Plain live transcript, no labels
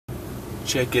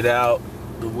Check it out.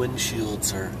 The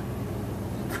windshields are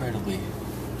incredibly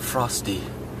frosty.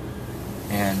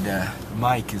 And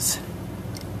Mike is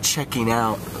checking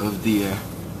out of the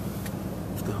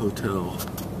hotel.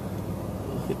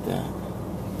 Look at that.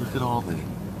 Look at all the...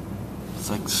 It's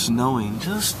like snowing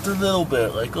just a little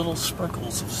bit, like little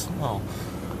sprinkles of snow.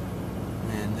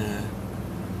 And yeah,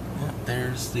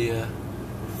 there's the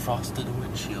frosted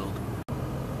windshield.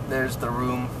 There's the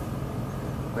room.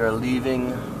 We're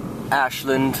leaving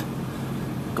Ashland,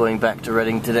 going back to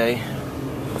Reading today.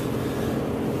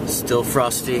 Still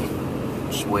frosty.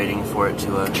 Just waiting for it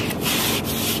to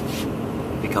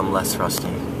become less frosty.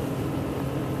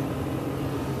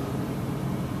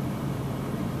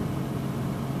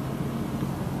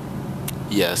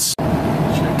 Yes.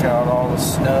 Check out all the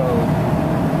snow.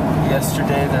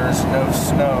 Yesterday there was no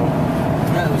snow.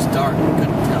 Yeah, it was dark, you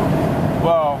couldn't tell.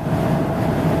 Well,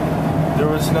 there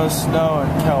was no snow in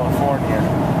California.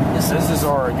 Yes, this is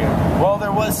Oregon. Well,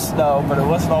 there was snow, but it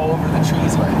wasn't all over the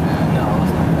trees like that. No, it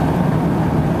wasn't like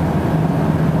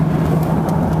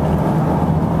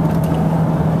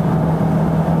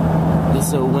that.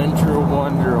 It's a winter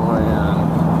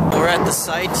wonderland. We're at the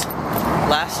site.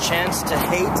 Last chance to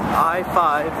hate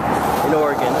I-5 in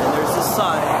Oregon, and there's this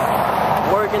sign,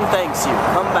 Oregon thanks you,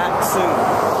 come back soon.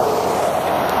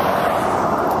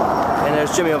 And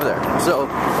there's Jimmy over there, so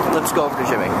let's go over to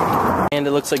Jimmy. And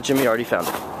it looks like Jimmy already found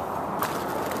it.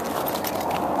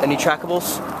 Any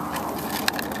trackables?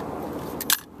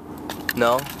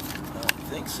 No? I don't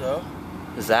think so.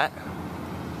 Is that?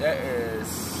 That is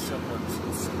someone's...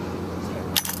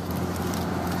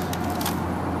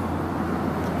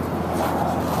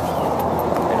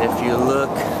 If you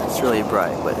look, it's really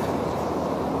bright, but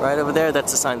right over there,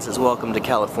 that's a sign that says welcome to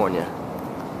California.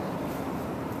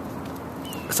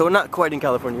 So we're not quite in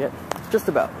California yet, just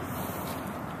about.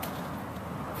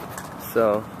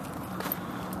 So,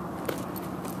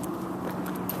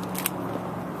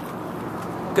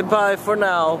 goodbye for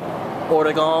now,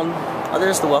 Oregon. Oh,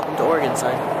 there's the welcome to Oregon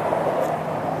sign.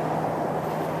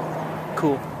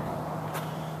 Cool.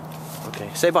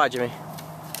 Okay, say bye, Jimmy.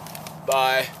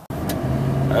 Bye.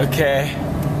 Okay,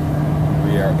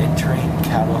 we are entering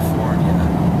California.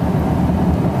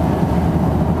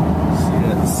 See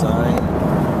that sign?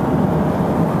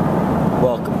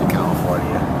 Welcome to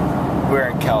California. We're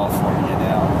in California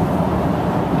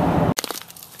now.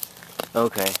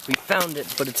 Okay, we found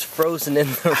it, but it's frozen in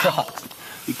the rock.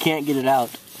 You can't get it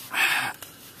out.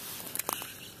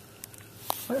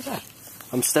 What is that?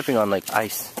 I'm stepping on like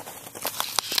ice.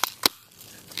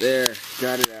 There,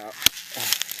 got it out.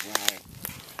 Wow.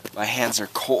 My hands are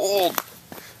cold.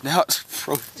 Now it's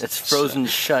frozen. It's frozen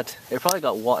shut. It probably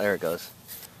got water. There it goes.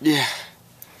 Yeah.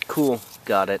 Cool.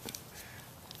 Got it.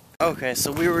 Okay,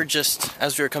 so we were just,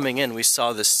 as we were coming in, we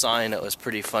saw this sign that was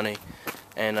pretty funny.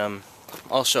 And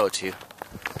I'll show it to you.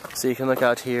 So you can look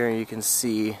out here and you can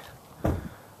see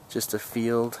just a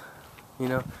field, you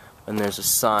know, and there's a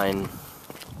sign.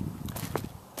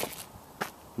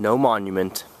 No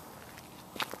monument.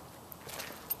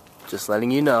 Just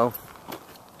letting you know.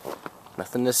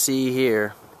 Nothing to see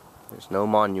here. There's no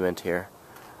monument here.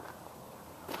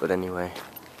 But anyway,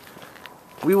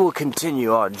 we will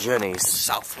continue our journey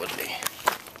southwardly.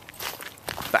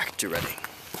 Back to Reading.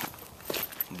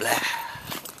 Blah.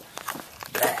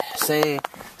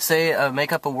 Blah.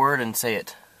 Make up a word and say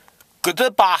it.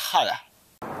 Goodbye.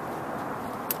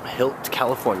 Hilt,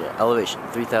 California. Elevation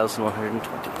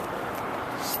 3,120.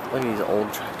 Look at these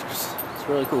old tractors. It's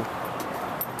really cool.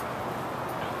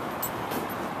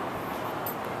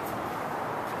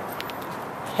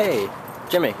 Hey,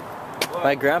 Jimmy. What?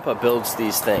 My grandpa builds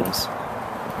these things.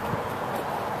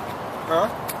 Huh?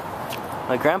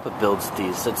 My grandpa builds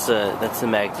these. That's a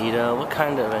Magneto. What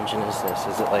kind of engine is this?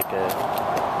 Is it like a...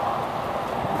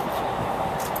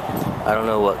 I don't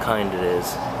know what kind it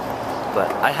is.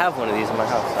 But I have one of these in my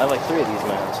house. I have like 3 of these in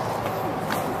my house.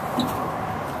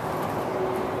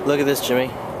 Look at this, Jimmy.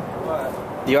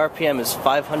 What? The RPM is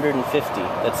 550.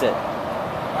 That's it.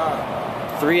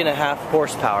 3.5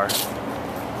 horsepower.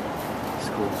 It's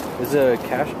cool. Is it a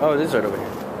cash? Oh, it is right over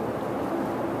here.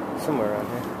 Somewhere around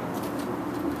here.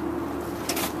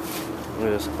 Look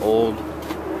at this old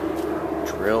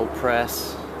drill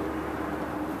press.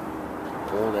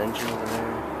 Old engine over there.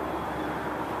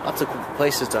 Lots of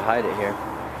places to hide it here.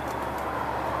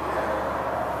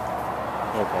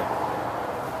 Okay.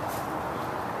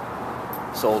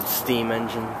 This old steam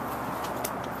engine.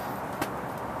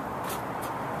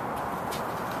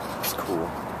 It's cool.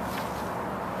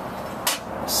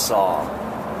 A saw.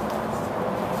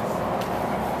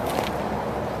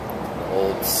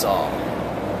 Old saw.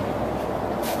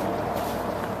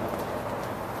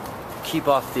 Keep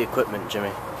off the equipment,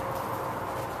 Jimmy.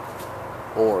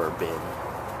 Or bin.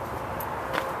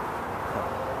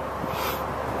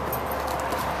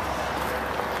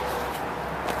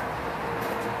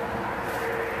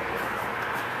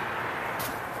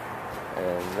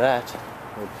 And that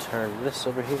would turn this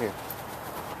over here.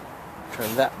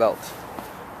 Turn that belt,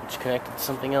 which connected to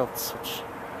something else, which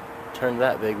turned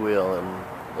that big wheel, and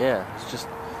yeah, it's just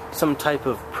some type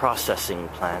of processing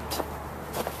plant.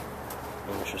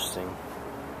 Interesting.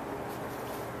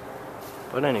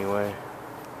 But anyway,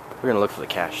 we're gonna look for the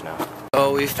cache now.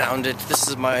 Oh, we found it. This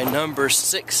is my number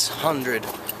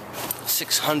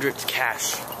 600th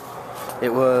cache.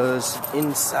 It was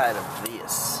inside of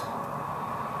this.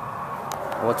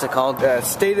 What's it called?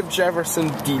 State of Jefferson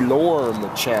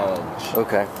DeLorme Challenge.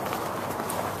 Okay.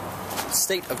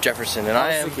 State of Jefferson, and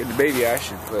I am thinking maybe I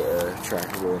should put a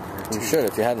trackable in here too. You should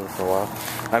if you hadn't for a while.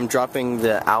 I'm dropping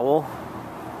the owl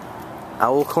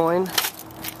coin.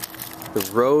 The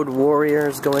Road Warrior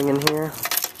is going in here.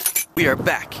 We are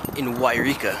back in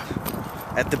Wairika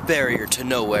at the barrier to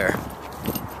nowhere.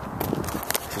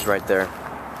 This is right there.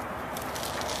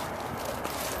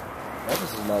 That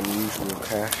is an unusual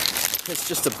cache. It's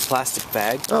just a plastic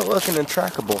bag. Oh, look, an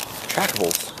untrackable.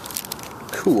 Trackables.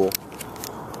 Cool.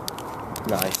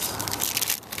 Nice.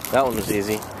 That one was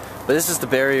easy. But this is the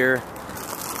barrier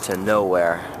to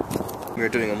nowhere. We are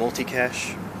doing a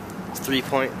multi-cache. It's 3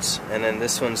 points. And then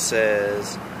this one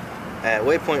says, at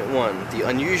waypoint 1, the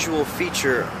unusual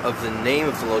feature of the name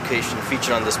of the location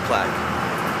featured on this plaque.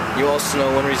 You also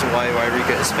know one reason why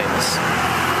Wairika is famous.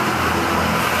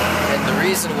 And the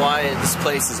reason why this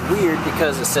place is weird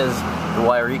because it says the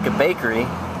Wairika Bakery,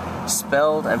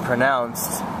 spelled and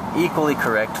pronounced equally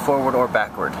correct, forward or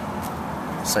backward.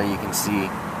 So you can see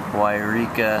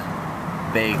Wairika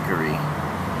Bakery.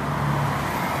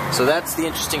 So that's the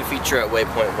interesting feature at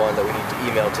waypoint 1 that we need to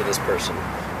email to this person.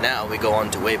 Now we go on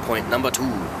to waypoint number 2.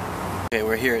 Okay,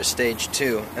 we're here at stage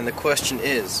 2, and the question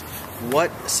is,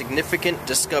 what significant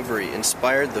discovery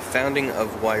inspired the founding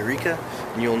of Wairika?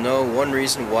 And you'll know one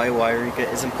reason why Wairika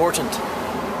is important.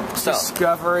 So,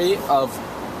 discovery of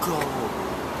gold.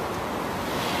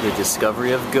 The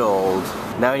discovery of gold.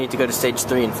 Now we need to go to stage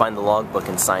 3 and find the logbook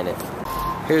and sign it.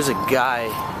 Here's a guy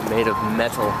made of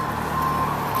metal.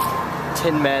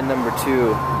 Tin Man number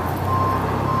 2.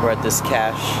 We're at this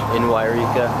cache in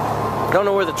Wairika. I don't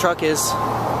know where the truck is,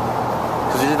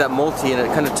 because we did that multi and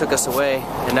it kind of took us away.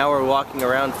 And now we're walking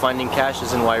around finding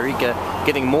caches in Wairika,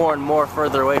 getting more and more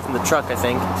further away from the truck, I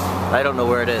think. I don't know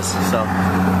where it is, so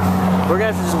we're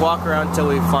gonna have to just walk around until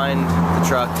we find the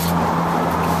truck.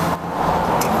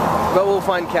 But we'll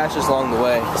find caches along the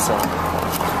way, so.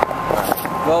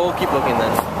 Alright. Well, we'll keep looking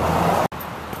then.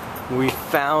 We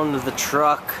found the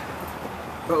truck.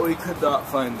 But we could not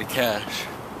find the cache.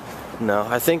 No,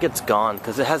 I think it's gone,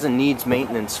 because it has a needs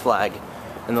maintenance flag,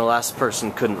 and the last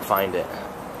person couldn't find it.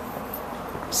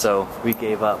 So, we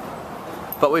gave up.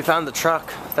 But we found the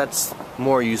truck. That's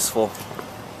more useful.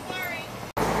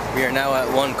 We are now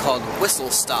at one called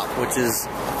Whistle Stop, which is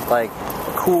like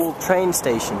a cool train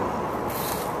station.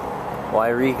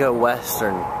 Wairika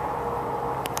Western.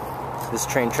 This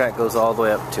train track goes all the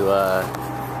way up to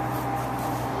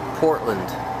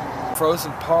Portland.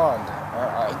 Frozen pond.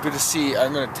 I'm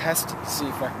gonna test it to see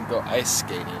if I can go ice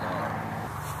skating on it.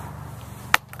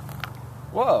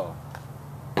 Whoa.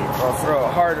 I'll throw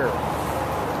it harder.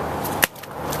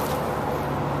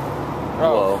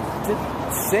 Whoa. It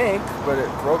didn't sink, but it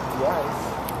broke the ice.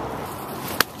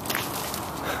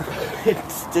 It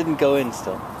didn't go in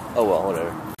still. Oh well,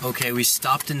 whatever. Okay, we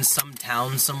stopped in some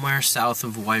town somewhere south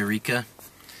of Wairika,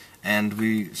 and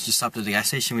we just stopped at the gas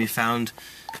station. We found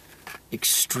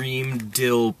extreme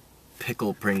dill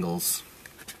pickle Pringles.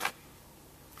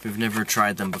 We've never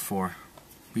tried them before.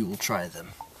 We will try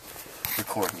them.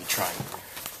 Record me trying them.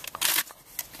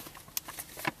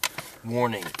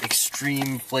 Warning,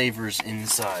 extreme flavors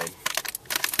inside.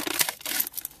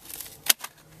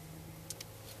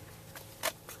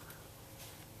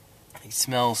 They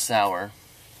smell sour.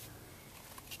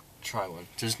 Try one.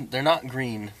 They're not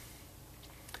green.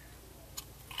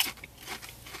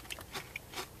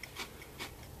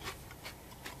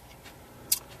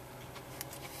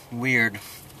 Weird.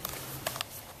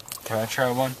 Can I try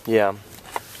one? Yeah.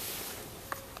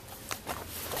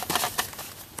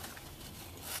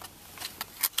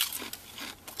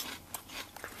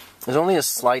 There's only a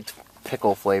slight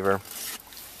pickle flavor.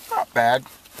 Not bad,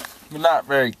 but not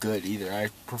very good either.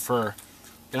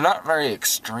 They're not very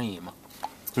extreme.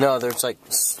 No, there's like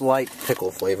slight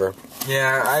pickle flavor.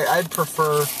 Yeah, I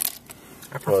prefer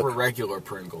regular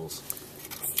Pringles.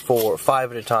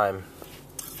 5 at a time.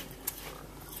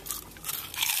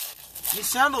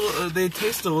 They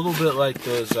taste a little bit like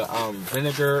those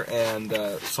vinegar and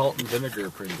salt and vinegar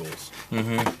Pringles.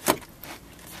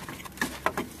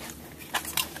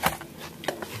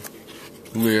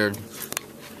 Weird.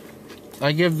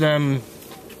 I give them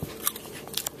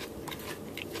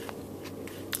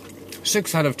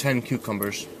 6 out of 10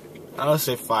 cucumbers. I would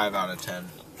say 5 out of 10.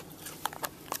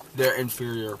 They're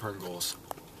inferior Pringles.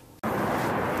 I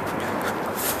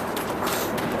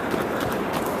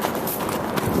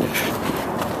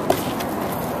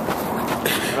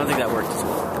don't think that worked as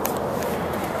well.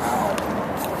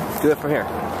 Do it from here.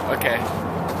 Okay.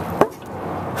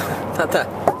 Not that.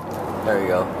 There you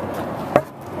go.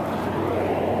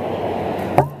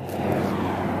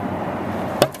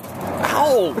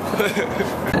 Ow!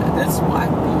 That's Black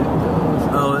Butte.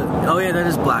 Oh yeah, that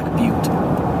is Black Butte.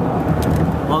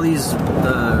 All these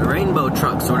rainbow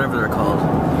trucks, or whatever they're called.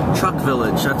 Truck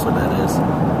Village, that's what that is.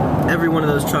 Every one of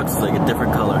those trucks is like a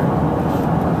different color.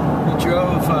 We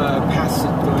drove past it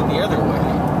going the other way.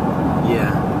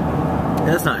 Yeah.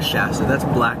 That's not Shasta, that's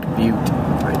Black Butte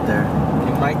right there.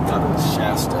 And Mike thought it was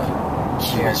Shasta.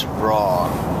 He was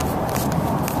wrong.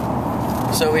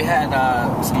 So we had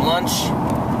some lunch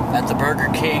at the Burger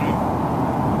King.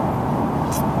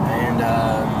 And,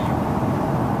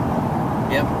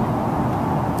 yep.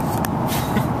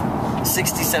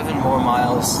 67 more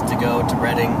miles to go to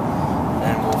Reading,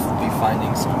 and we'll be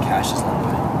finding some caches along the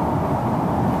way.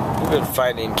 We've been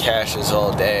finding caches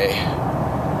all day.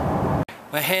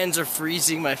 My hands are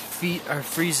freezing, my feet are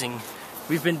freezing.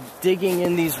 We've been digging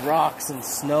in these rocks and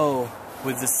snow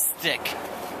with a stick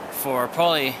for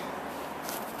probably,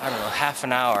 I don't know, half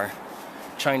an hour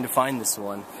trying to find this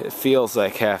one. It feels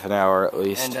like half an hour at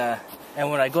least. And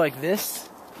when I go like this,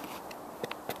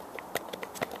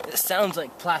 it sounds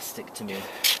like plastic to me,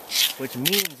 which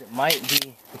means it might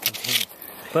be the container.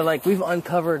 But like, we've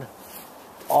uncovered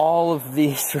all of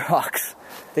these rocks.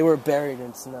 They were buried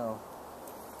in snow.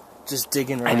 Just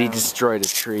digging around. And he destroyed a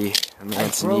tree.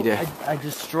 I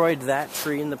destroyed that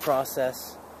tree in the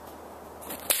process.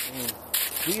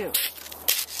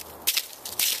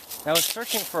 I was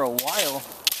searching for a while.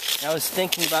 I was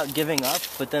thinking about giving up,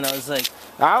 but then I was like,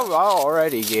 I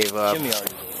already gave up. Jimmy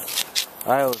already gave up.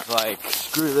 I was like,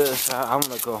 screw this, I'm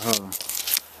gonna go home.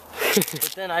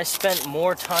 But then I spent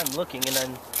more time looking, and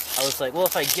then I was like, well,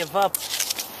 if I give up,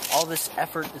 all this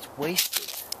effort is wasted.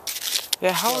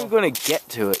 Yeah, how are we gonna get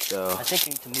to it though? I think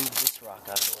we need to move this rock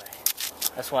out of the way.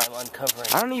 That's why I'm uncovering.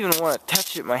 I don't even want to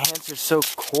touch it. My hands are so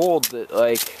cold that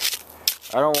like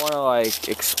I don't want to like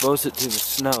expose it to the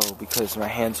snow because my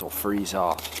hands will freeze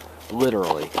off.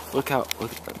 Literally. Look,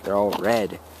 they're all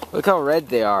red. Look how red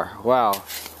they are. Wow.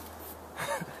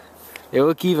 They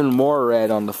look even more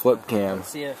red on the flip cam. Let's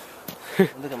see if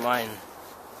look at mine.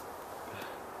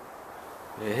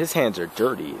 Yeah, his hands are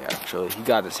dirty actually. He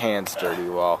got his hands dirty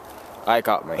while I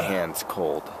got my hands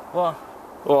cold. Well,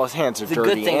 his hands are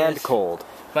dirty and cold.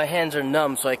 My hands are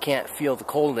numb, so I can't feel the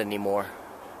cold anymore.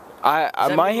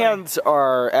 My hands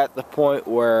are at the point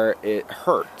where it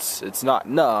hurts. It's not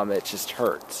numb, it just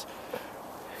hurts.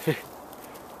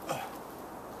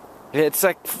 It's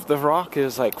like the rock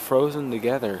is like frozen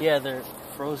together. Yeah, they're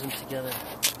frozen together.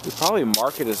 We probably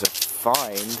mark it as a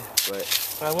find,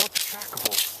 but I want the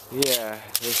trackables. Yeah,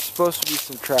 there's supposed to be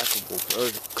some trackables, or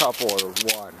a couple, or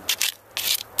one.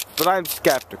 But I'm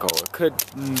skeptical. It could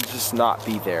just not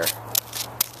be there.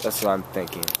 That's what I'm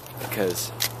thinking, because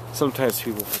sometimes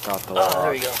people forgot the log. Oh,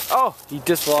 there we go. Oh, he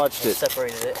dislodged it.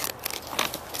 Separated it.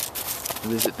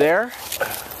 Is it there?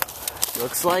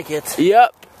 Looks like it.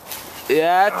 Yep.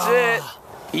 That's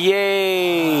it.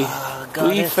 Yay.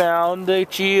 We found the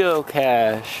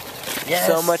geocache. Yes.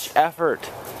 So much effort.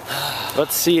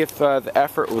 Let's see if the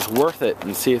effort was worth it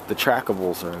and see if the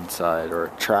trackables are inside or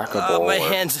trackable. Oh, my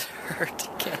hands hurt.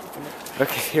 I can't open it.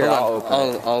 Okay, here,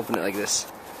 I'll open it like this.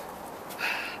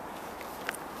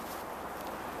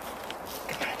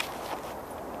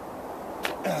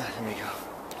 There we go.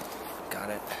 Got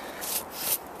it.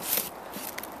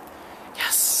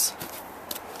 Yes.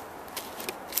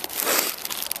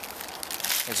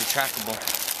 There's a trackable.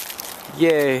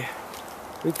 Yay.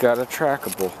 We got a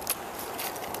trackable.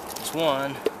 There's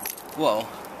one. Whoa.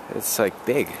 It's like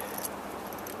big.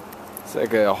 It's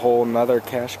like a whole nother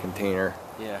cache container.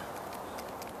 Yeah.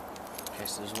 Okay,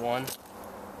 so there's one.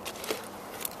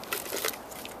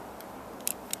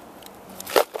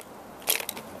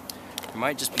 There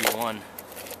might just be one.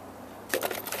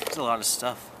 There's a lot of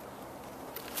stuff.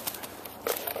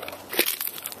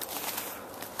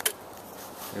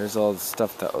 There's all the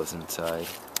stuff that was inside.